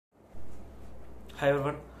Hi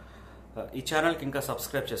everyone, ఈ ఛానల్కి ఇంకా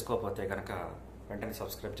సబ్స్క్రైబ్ చేసుకోకపోతే కనుక వెంటనే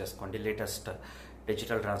సబ్స్క్రైబ్ చేసుకోండి. లేటెస్ట్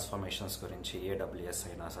డిజిటల్ ట్రాన్స్ఫర్మేషన్స్ గురించి AWS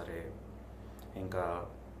అయినా సరే, ఇంకా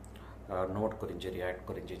నోట్ గురించి, రియాక్ట్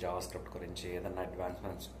గురించి, జావాస్క్రిప్ట్ గురించి ఏమైనా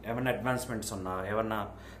అడ్వాన్స్మెంట్స్ ఉన్నా, ఏమన్నా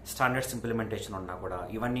స్టాండర్డ్స్ ఇంప్లిమెంటేషన్ ఉన్నా కూడా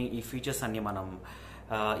ఈ ఫీచర్స్ అన్నీ మనం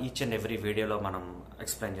ఈచ్ అండ్ ఎవ్రీ వీడియోలో మనం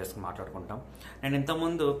ఎక్స్ప్లెయిన్ చేసుకుని మాట్లాడుకుంటాం. నేను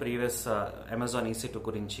ఇంతకుముందు ప్రీవియస్ అమెజాన్ EC2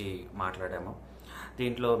 గురించి మాట్లాడాము.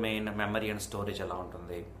 దీంట్లో మెయిన్ మెమరీ అండ్ స్టోరేజ్ ఎలా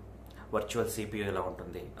ఉంటుంది, వర్చువల్ CPU ఎలా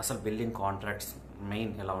ఉంటుంది, అసలు బిల్డింగ్ కాంట్రాక్ట్స్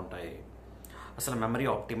మెయిన్ ఎలా ఉంటాయి, అసలు మెమరీ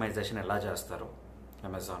ఆప్టిమైజేషన్ ఎలా చేస్తారు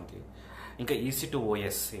అమెజాన్కి, ఇంకా EC2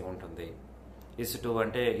 OS ఏముంటుంది, EC2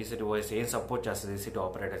 అంటే EC2 OS ఏం సపోర్ట్ చేస్తుంది, EC2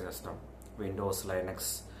 operating system, Windows,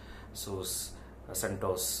 Linux, సూస్,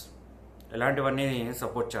 సెంటోస్ ఇలాంటివన్నీ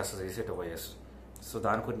సపోర్ట్ చేస్తుంది EC2 OS. సో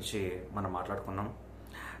దాని గురించి మనం మాట్లాడుకున్నాం.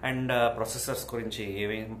 అండ్ ప్రాసెసర్స్ గురించి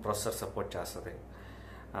ఏమేమి ప్రాసెసర్ సపోర్ట్ చేస్తుంది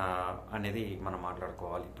అనేది మనం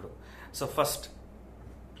మాట్లాడుకోవాలి ఇప్పుడు.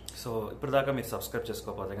 సో ఇప్పుడు దాకా మీరు సబ్స్క్రైబ్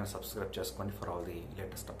చేసుకోకపోతే కానీ సబ్స్క్రైబ్ చేసుకోండి for all the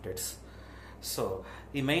latest updates. So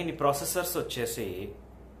ఈ మెయిన్ ప్రాసెసర్స్ వచ్చేసి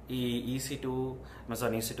ఈ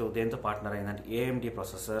అమెజాన్ EC2 దేంతో పార్ట్నర్ అయిందంటే AMD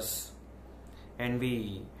ప్రాసెసర్స్,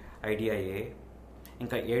 NVIDIA,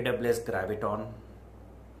 ఇంకా AWS గ్రావిటాన్,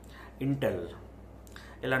 ఇంటెల్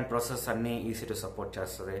ఇలాంటి ప్రాసెస్ అన్నీ EC2 సపోర్ట్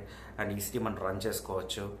చేస్తుంది. అండ్ EC2 మనం రన్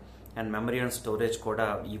చేసుకోవచ్చు. అండ్ మెమరీ అండ్ స్టోరేజ్ కూడా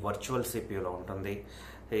ఈ వర్చువల్ CPUలో ఉంటుంది.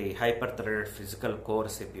 ఈ హైపర్ థ్రెడెడ్ ఫిజికల్ కోర్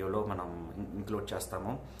CPUలో మనం ఇంక్లూడ్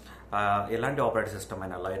చేస్తాము. ఎలాంటి ఆపరేటింగ్ సిస్టమ్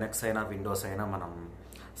అయినా, లైనక్స్ అయినా, విండోస్ అయినా మనం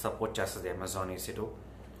సపోర్ట్ చేస్తుంది అమెజాన్ EC2.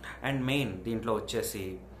 అండ్ మెయిన్ దీంట్లో వచ్చేసి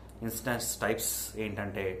ఇన్స్టెన్స్ టైప్స్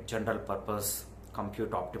ఏంటంటే general purpose,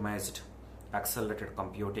 compute optimised, accelerated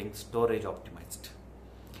computing, storage optimised.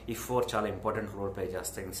 ఈ 4 చాలా ఇంపార్టెంట్ రోల్ ప్లే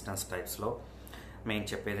చేస్తాయి ఇన్స్టెన్స్ టైప్స్లో. మెయిన్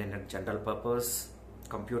చెప్పేది ఏంటంటే general purpose,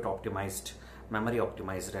 compute optimised, memory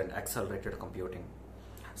optimised and accelerated computing.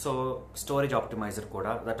 So storage optimizer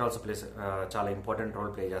కూడా that also place చాలా ఇంపార్టెంట్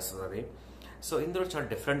రోల్ ప్లే చేస్తుంది అది. So ఇందులో చాలా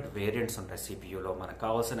డిఫరెంట్ వేరియంట్స్ ఉంటాయి CPUలో. మనకు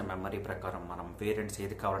కావాల్సిన మెమరీ ప్రకారం మనం వేరియంట్స్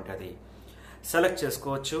ఏది కావాలంటే అది సెలెక్ట్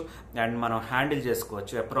చేసుకోవచ్చు అండ్ మనం హ్యాండిల్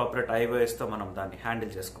చేసుకోవచ్చు. అప్రోప్రియట్ iOSతో మనం దాన్ని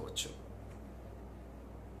హ్యాండిల్ చేసుకోవచ్చు.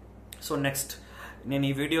 సో నెక్స్ట్ నేను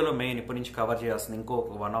ఈ వీడియోలో మెయిన్ ఇప్పటి నుంచి కవర్ చేయాల్సిన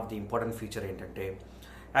one of the important feature ఏంటంటే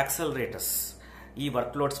యాక్సలరేటర్స్. ఈ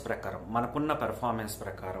వర్క్లోడ్స్ ప్రకారం మనకున్న పెర్ఫార్మెన్స్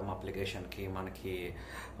ప్రకారం అప్లికేషన్కి మనకి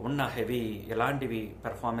ఉన్న ఎలాంటివి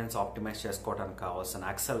పెర్ఫార్మెన్స్ ఆప్టిమైజ్ చేసుకోవడానికి కావాల్సిన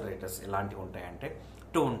యాక్సలరేటర్స్ ఎలాంటివి ఉంటాయంటే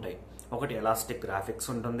 2 ఉంటాయి. ఒకటి ఎలాస్టిక్ గ్రాఫిక్స్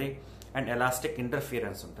ఉంటుంది అండ్ ఎలాస్టిక్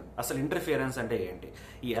ఇంటర్ఫియరెన్స్ ఉంటుంది. అసలు ఇంటర్ఫియరెన్స్ అంటే ఏంటి?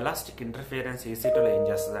 ఈ ఎలాస్టిక్ ఇంటర్ఫియరెన్స్ EC2లో ఏం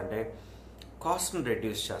చేస్తుంది అంటే కాస్ట్ని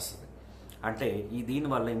రెడ్యూస్ చేస్తుంది. అంటే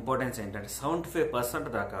దీనివల్ల ఇంపార్టెన్స్ ఏంటంటే 75%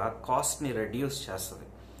 దాకా కాస్ట్ని రెడ్యూస్ చేస్తుంది.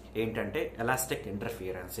 ఏంటంటే ఎలాస్టిక్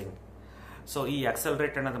ఇంటర్ఫియరెన్సింగ్. సో ఈ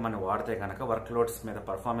యాక్సలరేట్ అనేది మనం వాడితే కనుక వర్క్లోడ్స్ మీద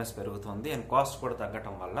పర్ఫార్మెన్స్ పెరుగుతుంది అండ్ కాస్ట్ కూడా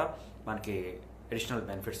తగ్గటం వల్ల మనకి అడిషనల్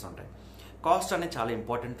బెనిఫిట్స్ ఉంటాయి. కాస్ట్ అనేది చాలా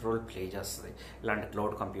ఇంపార్టెంట్ రోల్ ప్లే చేస్తుంది ఇలాంటి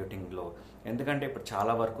క్లౌడ్ కంప్యూటింగ్లో. ఎందుకంటే ఇప్పుడు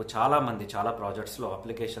చాలా ప్రాజెక్ట్స్లో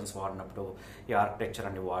అప్లికేషన్స్ వాడినప్పుడు, ఈ ఆర్కిటెక్చర్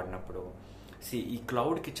అన్ని వాడినప్పుడు ఈ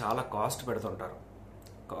క్లౌడ్కి చాలా కాస్ట్ పెడుతుంటారు.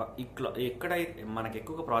 ఎక్కడైతే మనకి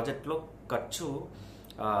ఎక్కువగా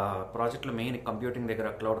ప్రాజెక్టులో మెయిన్ కంప్యూటింగ్ దగ్గర,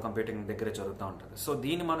 క్లౌడ్ కంప్యూటింగ్ దగ్గర జరుగుతూ ఉంటుంది. సో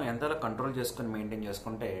దీన్ని మనం ఎంతలా కంట్రోల్ చేసుకుని మెయింటైన్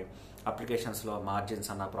చేసుకుంటే అప్లికేషన్స్లో మార్జిన్స్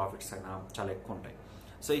అన్న, ప్రాఫిట్స్ అయినా చాలా ఎక్కువ ఉంటాయి.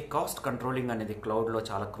 సో ఈ కాస్ట్ కంట్రోలింగ్ అనేది క్లౌడ్లో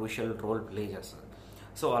చాలా క్రూషియల్ రోల్ ప్లే చేస్తుంది.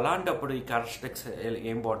 సో అలాంటప్పుడు ఈ క్యారెక్టరిస్టిక్స్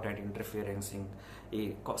ఇంపార్టెంట్. ఇంటర్ఫియరెన్సింగ్ ఈ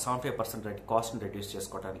 75% కాస్ట్ని రెడ్యూస్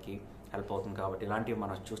చేసుకోవడానికి హెల్ప్ అవుతుంది. కాబట్టి ఇలాంటివి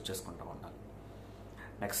మనం చూస్ చేసుకుంటూ ఉండాలి.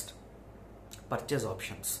 Next purchase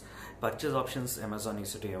options Amazon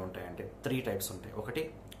EC2 ఏముంటాయంటే 3 types ఉంటాయి. ఒకటి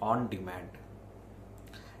ఆన్ డిమాండ్,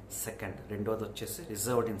 రెండోది వచ్చేసి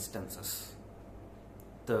రిజర్వ్డ్ ఇన్స్టెన్సెస్,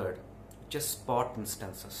 థర్డ్ వచ్చేసి spot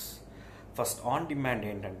instances. First on demand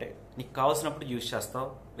ఏంటంటే నీకు కావాల్సినప్పుడు యూజ్ చేస్తావు,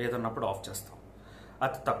 లేదన్నప్పుడు ఆఫ్ చేస్తావు.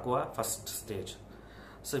 అది తక్కువ ఫస్ట్ స్టేజ్.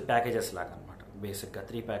 సో ఈ ప్యాకేజెస్ లాగా అనమాట. బేసిక్గా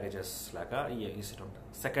 3 ప్యాకేజెస్ లాగా ఈ EC2 ఉంటుంది.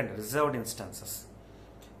 సెకండ్ రిజర్వ్డ్ ఇన్స్టెన్సెస్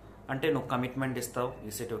అంటే నువ్వు కమిట్మెంట్ ఇస్తావు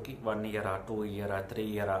EC2కి 1 year, 2 year, 3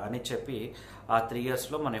 year అని చెప్పి ఆ 3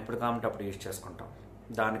 yearsలో మనం ఎప్పుడు కావాలంటే అప్పుడు యూజ్ చేసుకుంటాం.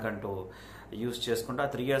 దానికంటూ యూజ్ చేసుకుంటూ ఆ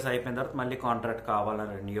 3 years అయిపోయిన తర్వాత మళ్ళీ కాంట్రాక్ట్ కావాలన్నా,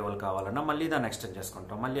 రెన్యూవల్ కావాలన్నా మళ్ళీ దాన్ని ఎక్స్టెండ్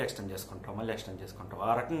చేసుకుంటాం.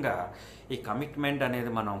 ఆ రకంగా ఈ కమిట్మెంట్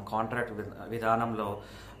అనేది మనం కాంట్రాక్ట్ విధానంలో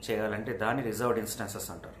చేయాలంటే దాన్ని రిజర్వ్డ్ ఇన్స్టెన్సెస్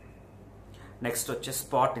అంటారు. నెక్స్ట్ వచ్చే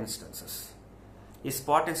స్పాట్ ఇన్స్టెన్సెస్. ఈ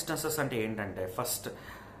స్పాట్ ఇన్స్టెన్సెస్ అంటే ఏంటంటే ఫస్ట్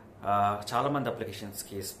చాలామంది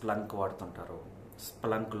అప్లికేషన్స్కి స్ప్లంక్ వాడుతుంటారు.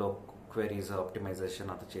 స్ప్లంక్లో క్వెరీస్ ఆప్టిమైజేషన్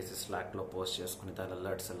అది చేసి స్లాక్లో పోస్ట్ చేసుకుని దాని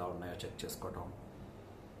అలర్ట్స్ ఎలా ఉన్నాయో చెక్ చేసుకోవడం,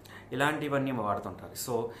 ఇలాంటివన్నీ వాడుతుంటారు.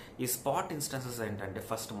 సో ఈ స్పాట్ ఇన్స్టెన్సెస్ ఏంటంటే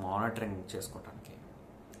ఫస్ట్ మానిటరింగ్ చేసుకోవడానికి,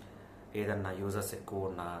 ఏదన్నా యూజర్స్ ఎక్కువ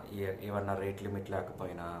ఉన్నా, ఏమన్నా రేట్ లిమిట్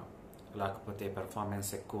లేకపోయినా, లేకపోతే పెర్ఫార్మెన్స్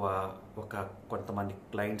ఎక్కువ కొంతమంది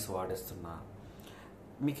క్లయింట్స్ వాడేస్తున్నా,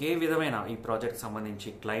 మీకు ఏ విధమైన ఈ ప్రాజెక్ట్ సంబంధించి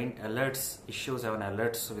క్లయింట్ అలర్ట్స్ ఇష్యూస్ ఏమైనా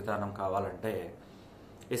అలర్ట్స్ విధానం కావాలంటే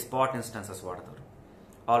ఈ స్పాట్ ఇన్స్టెన్సెస్ వాడతారు.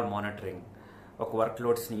 ఆల్ మానిటరింగ్, ఒక వర్క్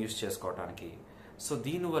లోడ్స్ని యూజ్ చేసుకోవడానికి. సో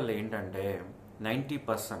దీనివల్ల ఏంటంటే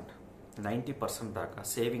 90% దాకా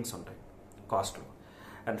సేవింగ్స్ ఉంటాయి కాస్ట్లో.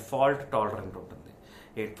 అండ్ ఫాల్ట్ టాలరెంట్ ఉంటుంది.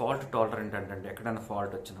 ఈ ఫాల్ట్ టాలరెంట్ అంటే ఎక్కడైనా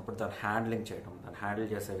ఫాల్ట్ వచ్చినప్పుడు దాన్ని హ్యాండ్లింగ్ చేయడం, దాన్ని హ్యాండిల్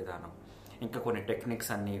చేసే విధానం, ఇంకా కొన్ని టెక్నిక్స్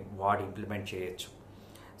అన్ని వాడి ఇంప్లిమెంట్ చేయొచ్చు.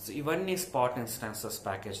 సో ఇవన్నీ స్పాట్ ఇన్స్టాన్సెస్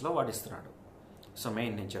ప్యాకేజ్లో వాడిస్తున్నాడు. సో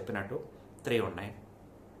మెయిన్ నేను చెప్పినట్టు 3 ఉన్నాయి: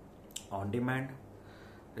 on demand,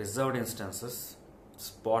 reserved instances,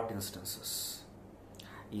 spot instances.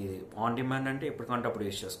 ఈ ఆన్ డిమాండ్ అంటే ఎప్పటికంటే అప్పుడు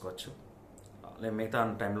యూజ్ చేసుకోవచ్చు, లేదా మిగతా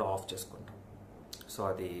టైంలో ఆఫ్ చేసుకుంటాం. సో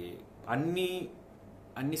అది అన్ని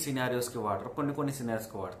సినారియోస్కి వాడరు, కొన్ని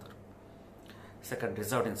సినారియోస్కి వాడతారు. సెకండ్,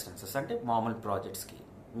 రిజర్వ్డ్ ఇన్స్టాన్సెస్ అంటే మామూలు ప్రాజెక్ట్స్కి,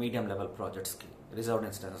 మీడియం లెవెల్ ప్రాజెక్ట్స్కి రిజర్వ్డ్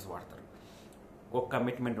ఇన్స్టాన్సెస్ వాడతారు. ఒక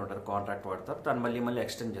కమిట్మెంట్ ఉంటుంది, కాంట్రాక్ట్ వాడతారు, దాన్ని మళ్ళీ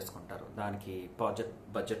ఎక్స్టెండ్ చేసుకుంటారు. దానికి ప్రాజెక్ట్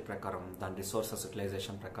బడ్జెట్ ప్రకారం, దాని రిసోర్సెస్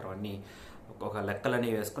యూటిలైజేషన్ ప్రకారం అన్నీ ఒక లెక్కలని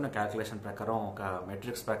వేసుకుని క్యాల్కులేషన్ ప్రకారం, ఒక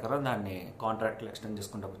మెట్రిక్స్ ప్రకారం దాన్ని కాంట్రాక్ట్లు ఎక్స్టెండ్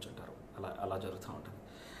చేసుకుంటూ కూర్చుంటారు. అలా జరుగుతూ ఉంటుంది.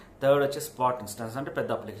 థర్డ్ వచ్చి స్పాట్ ఇన్స్టాన్స్ అంటే పెద్ద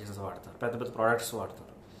అప్లికేషన్స్ వాడతారు, పెద్ద ప్రోడక్ట్స్ వాడతారు.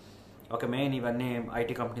 ఓకే, మెయిన్ ఇవన్నీ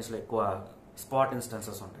ఐటీ కంపెనీస్లో ఎక్కువ స్పాట్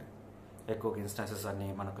ఇన్స్టాన్సెస్ ఉంటాయి. ఎక్కువ ఇన్స్టాన్సెస్ అన్ని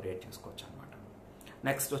మనం క్రియేట్ చేసుకోవచ్చు అనమాట.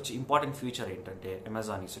 నెక్స్ట్ వచ్చి ఇంపార్టెంట్ ఫీచర్ ఏంటంటే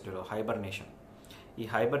అమెజాన్ EC2లో హైబర్నేషన్. ఈ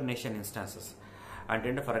హైబర్నేషన్ ఇన్స్టాన్సెస్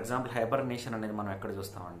అంటే ఫర్ ఎగ్జాంపుల్ హైబర్నేషన్ అనేది మనం ఎక్కడ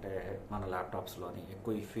చూస్తామంటే మన ల్యాప్టాప్స్లోని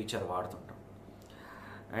ఎక్కువ ఈ ఫీచర్ వాడుతుంటాం.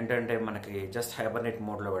 ఏంటంటే మనకి జస్ట్ హైబర్నేట్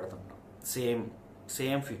మోడ్లో పెడుతుంటాం.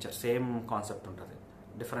 సేమ్ ఫీచర్, సేమ్ కాన్సెప్ట్ ఉంటుంది,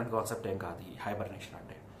 డిఫరెంట్ కాన్సెప్ట్ ఏం కాదు ఈ హైబర్నేషన్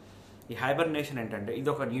అంటే. ఈ హైబర్నేషన్ ఏంటంటే ఇది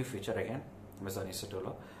ఒక new feature again Amazon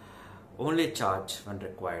EC2లో. Only charge one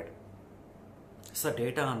required. So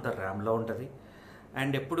data అంతా ర్యామ్లో ఉంటుంది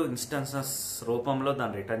అండ్ ఎప్పుడు ఇన్స్టాన్సెస్ రూపంలో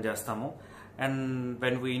దాన్ని రిటర్న్ చేస్తాము. అండ్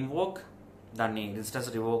వెన్ వీ ఇన్వోక్, దాన్ని ఇన్స్టాన్స్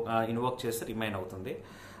ఇన్వోక్ చేస్తే రిమైన్ అవుతుంది.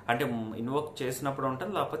 అంటే ఇన్వోక్ చేసినప్పుడు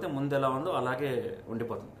ఉంటుంది, లేకపోతే ముందు ఎలా ఉందో అలాగే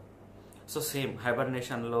ఉండిపోతుంది. సో సేమ్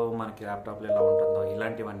హైబర్నేషన్లో మనకి ల్యాప్టాప్లో ఎలా ఉంటుందో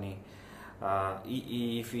ఇలాంటివన్నీ ఈ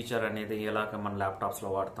ఫీచర్ అనేది ఎలాగ మన ల్యాప్టాప్స్లో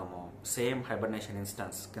వాడతామో సేమ్ హైబర్నేషన్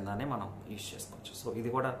ఇన్స్టాన్స్ కిందనే మనం యూజ్ చేసుకోవచ్చు. సో ఇది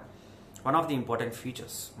కూడా one of the important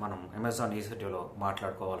features మనం అమెజాన్ EC2లో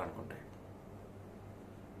మాట్లాడుకోవాలనుకుంటే.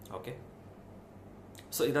 ఓకే,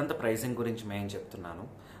 సో ఇదంతా ప్రైసింగ్ గురించి మేము చెప్తున్నాను.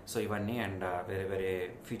 సో ఇవన్నీ అండ్ వేరే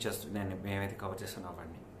ఫీచర్స్ నేను మేమైతే కవర్ చేస్తున్నాం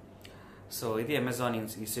అవన్నీ. సో ఇది Amazon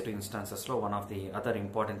EC2 ఇన్స్టాన్సెస్లో one of the other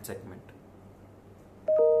important segment.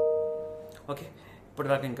 Okay,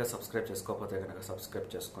 ఇప్పటిదాకా ఇంకా సబ్స్క్రైబ్ చేసుకోకపోతే కనుక సబ్స్క్రైబ్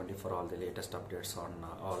చేసుకోండి for all the latest updates on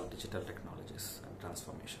all digital technologies and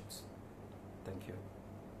transformations. Thank you.